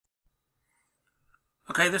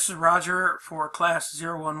Okay, this is Roger for class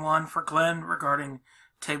 011 for Glenn regarding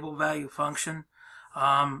table value function.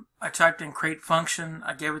 I typed in create function.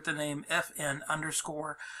 I gave it the name fn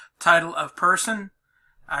underscore title of person.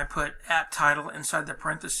 I put at title inside the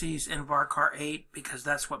parentheses in varchar 8 because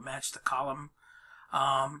that's what matched the column.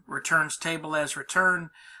 Returns table as return.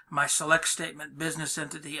 My select statement business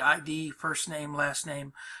entity ID first name last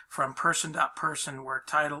name from person.person where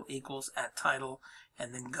title equals at title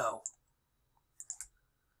and then go.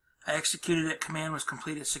 I executed it. Command was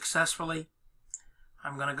completed successfully.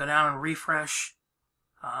 I'm going to go down and refresh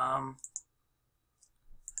so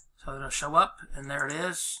that it'll show up, and there it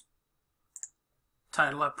is.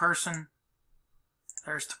 Title of person.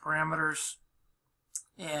 There's the parameters.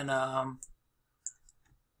 And now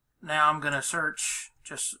I'm going to search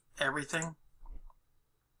just everything.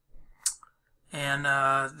 And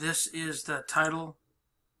this is the title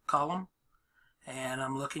column. And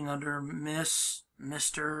I'm looking under Miss,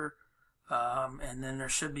 Mr., and then there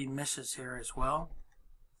should be Mrs. here as well.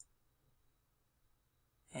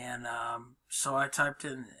 And so I typed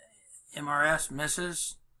in MRS,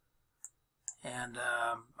 Mrs., and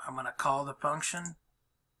I'm going to call the function.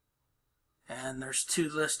 And there's two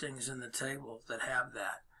listings in the table that have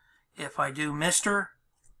that. If I do Mr.,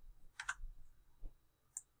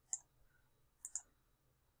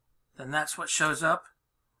 then that's what shows up.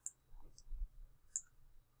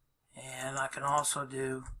 And I can also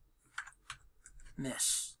do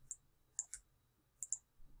Miss.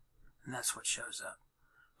 And that's what shows up.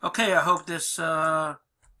 Okay, I hope this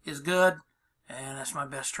is good, and that's my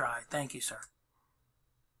best try. Thank you, sir.